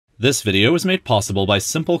This video is made possible by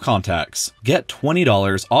Simple Contacts. Get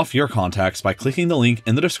 $20 off your contacts by clicking the link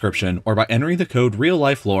in the description or by entering the code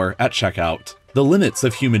RealLifeLore at checkout. The limits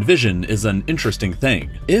of human vision is an interesting thing.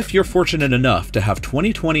 If you're fortunate enough to have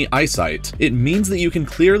 20/20 eyesight, it means that you can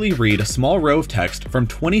clearly read a small row of text from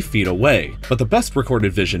 20 feet away. But the best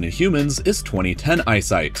recorded vision in humans is 20/10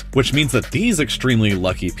 eyesight, which means that these extremely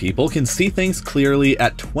lucky people can see things clearly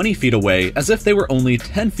at 20 feet away as if they were only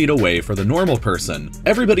 10 feet away for the normal person.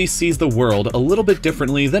 Everybody sees the world a little bit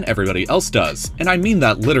differently than everybody else does, and I mean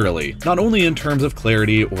that literally, not only in terms of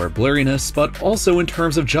clarity or blurriness, but also in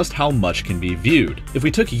terms of just how much can be viewed. If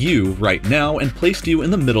we took you right now and placed you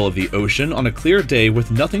in the middle of the ocean on a clear day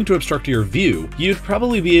with nothing to obstruct your view, you'd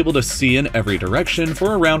probably be able to see in every direction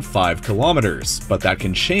for around 5 kilometers, but that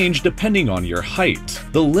can change depending on your height.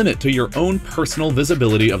 The limit to your own personal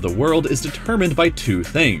visibility of the world is determined by two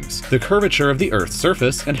things: the curvature of the Earth's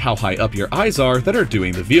surface and how high up your eyes are that are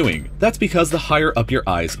doing the viewing. That's because the higher up your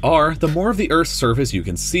eyes are, the more of the Earth's surface you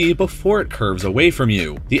can see before it curves away from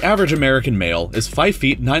you. The average American male is 5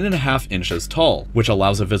 feet 9.5 inches tall, which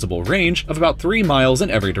allows a visible range of about 3 miles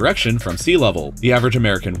in every direction from sea level. The average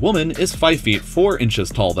American woman is 5 feet 4 inches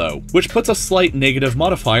tall though, which puts a slight negative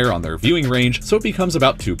modifier on their viewing range, so it becomes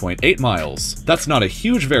about 2.8 miles. That's not a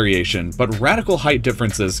huge variation, but radical height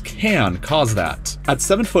differences can cause that. At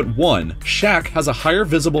 7'1", Shaq has a higher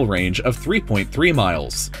visible range of 3.3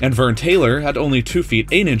 miles, and Vern Taylor at only 2 feet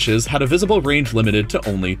 8 inches had a visible range limited to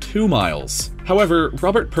only 2 miles. However,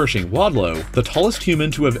 Robert Pershing Wadlow, the tallest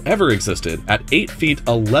human to have ever existed, at 8 feet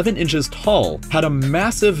 11 inches tall, had a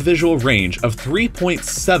massive visual range of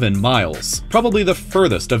 3.7 miles, probably the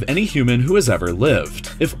furthest of any human who has ever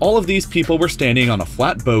lived. If all of these people were standing on a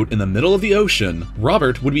flat boat in the middle of the ocean,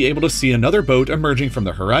 Robert would be able to see another boat emerging from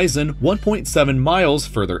the horizon 1.7 miles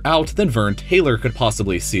further out than Vern Taylor could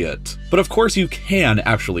possibly see it. But of course you can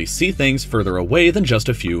actually see things further away than just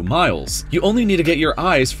a few miles. You only need to get your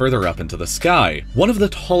eyes further up into the sky. One of the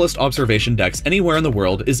tallest observation decks anywhere in the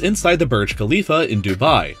world is inside the Burj Khalifa in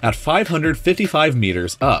Dubai, at 555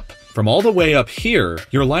 meters up. From all the way up here,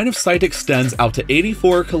 your line of sight extends out to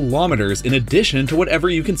 84 kilometers in addition to whatever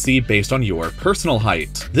you can see based on your personal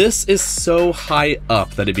height. This is so high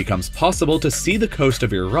up that it becomes possible to see the coast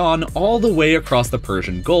of Iran all the way across the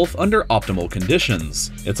Persian Gulf under optimal conditions.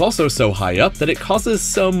 It's also so high up that it causes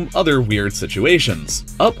some other weird situations.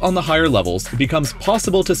 Up on the higher levels, it becomes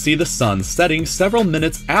possible to see the sun setting several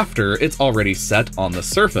minutes after it's already set on the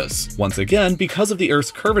surface. Once again, because of the Earth's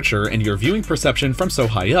curvature and your viewing perception from so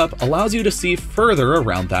high up allows you to see further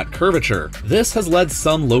around that curvature. This has led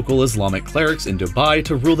some local Islamic clerics in Dubai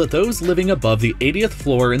to rule that those living above the 80th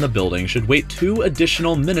floor in the building should wait 2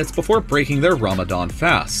 additional minutes before breaking their Ramadan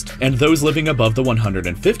fast, and those living above the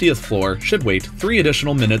 150th floor should wait 3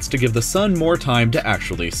 additional minutes to give the sun more time to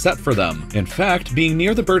actually set for them. In fact, being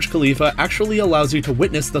near the Burj Khalifa actually allows you to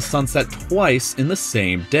witness the sunset twice in the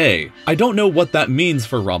same day. I don't know what that means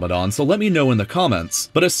for Ramadan, so let me know in the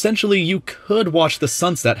comments, but essentially you could watch the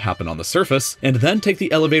sunset happen on the surface, and then take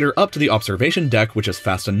the elevator up to the observation deck, which is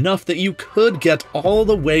fast enough that you could get all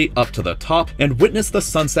the way up to the top and witness the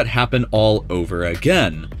sunset happen all over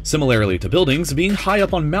again. Similarly to buildings, being high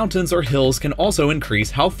up on mountains or hills can also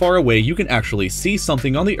increase how far away you can actually see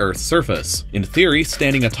something on the Earth's surface. In theory,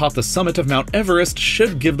 standing atop the summit of Mount Everest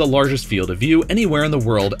should give the largest field of view anywhere in the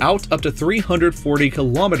world out up to 340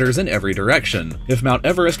 kilometers in every direction. If Mount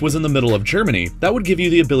Everest was in the middle of Germany, that would give you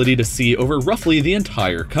the ability to see over roughly the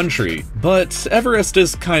entire country. But Everest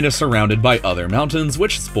is kind of surrounded by other mountains,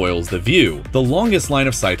 which spoils the view. The longest line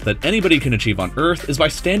of sight that anybody can achieve on Earth is by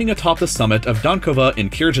standing atop the summit of Dankova in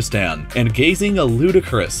Kyrgyzstan and gazing a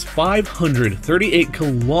ludicrous 538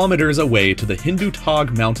 kilometers away to the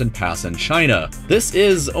Hindutog mountain pass in China. This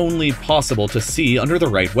is only possible to see under the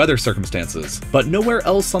right weather circumstances, but nowhere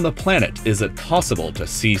else on the planet is it possible to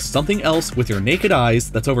see something else with your naked eyes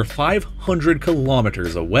that's over 500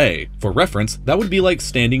 kilometers away. For reference, that would be like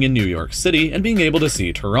standing in New York City and being able to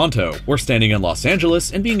see Toronto, or standing in Los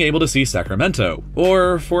Angeles and being able to see Sacramento,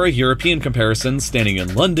 or for a European comparison, standing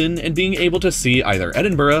in London and being able to see either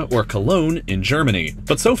Edinburgh or Cologne in Germany.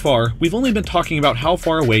 But so far, we've only been talking about how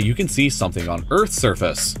far away you can see something on Earth's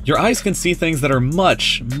surface. Your eyes can see things that are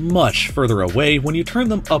much, much further away when you turn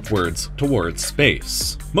them upwards towards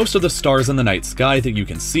space. Most of the stars in the night sky that you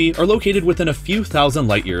can see are located within a few thousand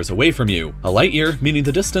light years away from you. A light year meaning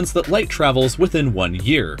the distance that light travels within 1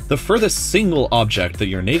 year. here. The furthest single object that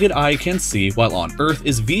your naked eye can see while on Earth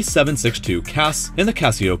is V762 Cass in the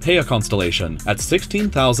Cassiopeia constellation at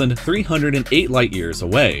 16,308 light-years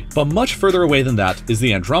away. But much further away than that is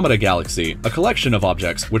the Andromeda Galaxy, a collection of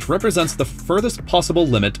objects which represents the furthest possible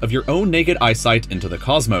limit of your own naked eyesight into the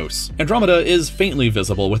cosmos. Andromeda is faintly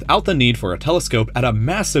visible without the need for a telescope at a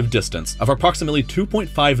massive distance of approximately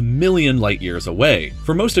 2.5 million light-years away.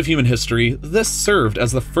 For most of human history, this served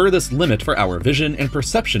as the furthest limit for our vision and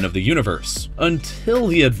perception of the universe, until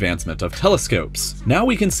the advancement of telescopes. Now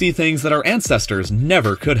we can see things that our ancestors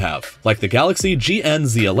never could have, like the galaxy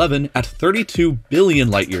GN-Z11 at 32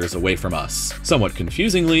 billion light-years away from us. Somewhat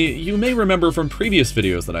confusingly, you may remember from previous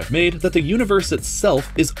videos that I've made that the universe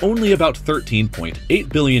itself is only about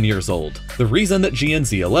 13.8 billion years old. The reason that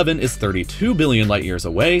GN-Z11 is 32 billion light-years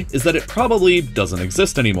away is that it probably doesn't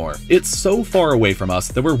exist anymore. It's so far away from us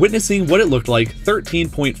that we're witnessing what it looked like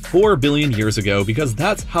 13.4 billion years ago, because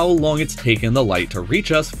that's how long it's taken the light to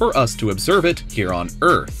reach us for us to observe it here on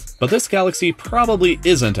Earth. But this galaxy probably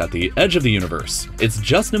isn't at the edge of the universe. It's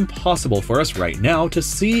just impossible for us right now to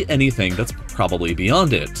see anything that's probably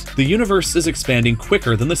beyond it. The universe is expanding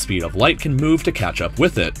quicker than the speed of light can move to catch up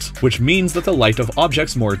with it, which means that the light of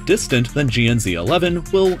objects more distant than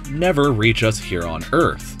GN-Z11 will never reach us here on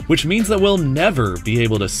Earth, which means that we'll never be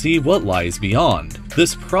able to see what lies beyond.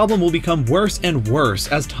 This problem will become worse and worse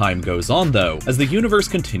as time goes on though, as the universe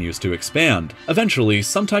continues to expand. Eventually,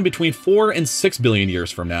 sometime between 4 and 6 billion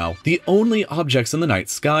years from now, the only objects in the night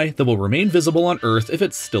sky that will remain visible on Earth, if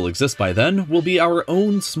it still exists by then, will be our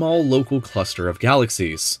own small local cluster of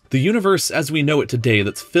galaxies. The universe as we know it today,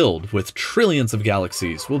 that's filled with trillions of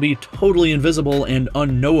galaxies, will be totally invisible and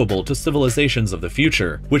unknowable to civilizations of the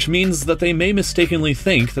future, which means that they may mistakenly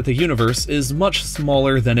think that the universe is much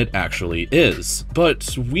smaller than it actually is.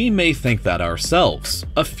 But we may think that ourselves.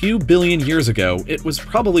 A few billion years ago, it was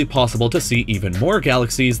probably possible to see even more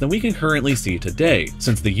galaxies than we can currently see today,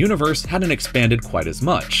 since the universe hadn't expanded quite as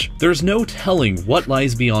much. There's no telling what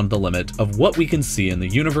lies beyond the limit of what we can see in the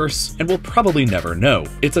universe, and we'll probably never know.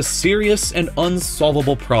 It's a serious and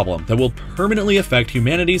unsolvable problem that will permanently affect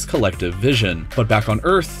humanity's collective vision. But back on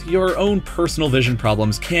Earth, your own personal vision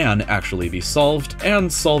problems can actually be solved,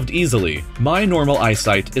 and solved easily. My normal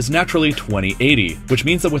eyesight is naturally 20/80, which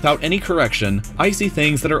means that without any correction, I see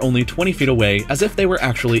things that are only 20 feet away as if they were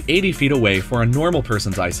actually 80 feet away for a normal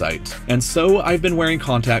person's eyesight. And so I've been wearing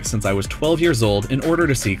contacts since I was 12 years old in order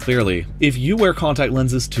to see clearly. If you wear contact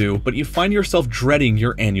lenses too, but you find yourself dreading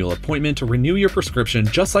your annual appointment to renew your prescription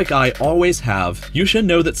just like I always have, you should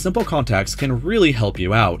know that Simple Contacts can really help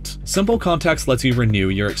you out. Simple Contacts lets you renew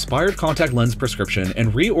your expired contact lens prescription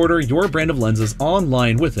and reorder your brand of lenses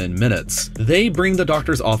online within minutes. They bring the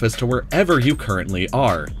doctor's office to wherever you currently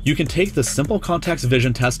are. You can take the Simple Contacts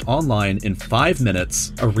vision test online in 5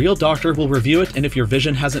 minutes. A real doctor will review it, and if your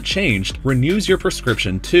vision hasn't changed, renews your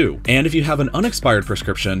prescription too. And if you have an unexpired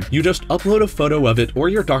prescription, you just upload a photo of it or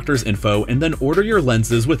your doctor's info and then order your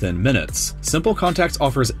lenses within minutes. Simple Contacts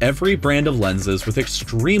offers every brand of lenses with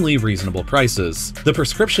extremely reasonable prices. The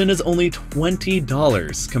prescription is only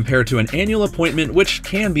 $20 compared to an annual appointment, which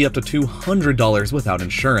can be up to $200 without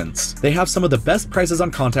insurance. They have some of the best prices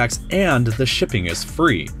on contacts, and the shipping is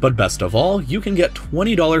free. But best of all, you can get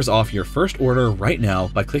 $20 off your first order right now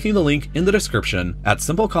by clicking the link in the description at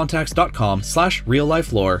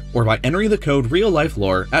simplecontacts.com/reallifelore or by entering the code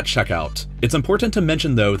reallifelore at checkout. It's important to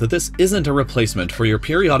mention though that this isn't a replacement for your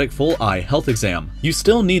periodic full eye health exam. You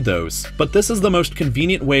still need those, but this is the most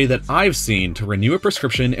convenient way that I've seen to renew a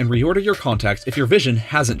prescription and reorder your contacts if your vision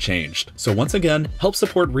hasn't changed. So once again, help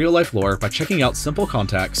support Real Life Lore by checking out Simple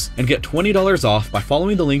Contacts and get $20 off by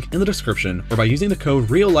following the link in the description or by using the code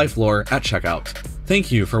reallifelore at checkout.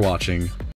 Thank you for watching.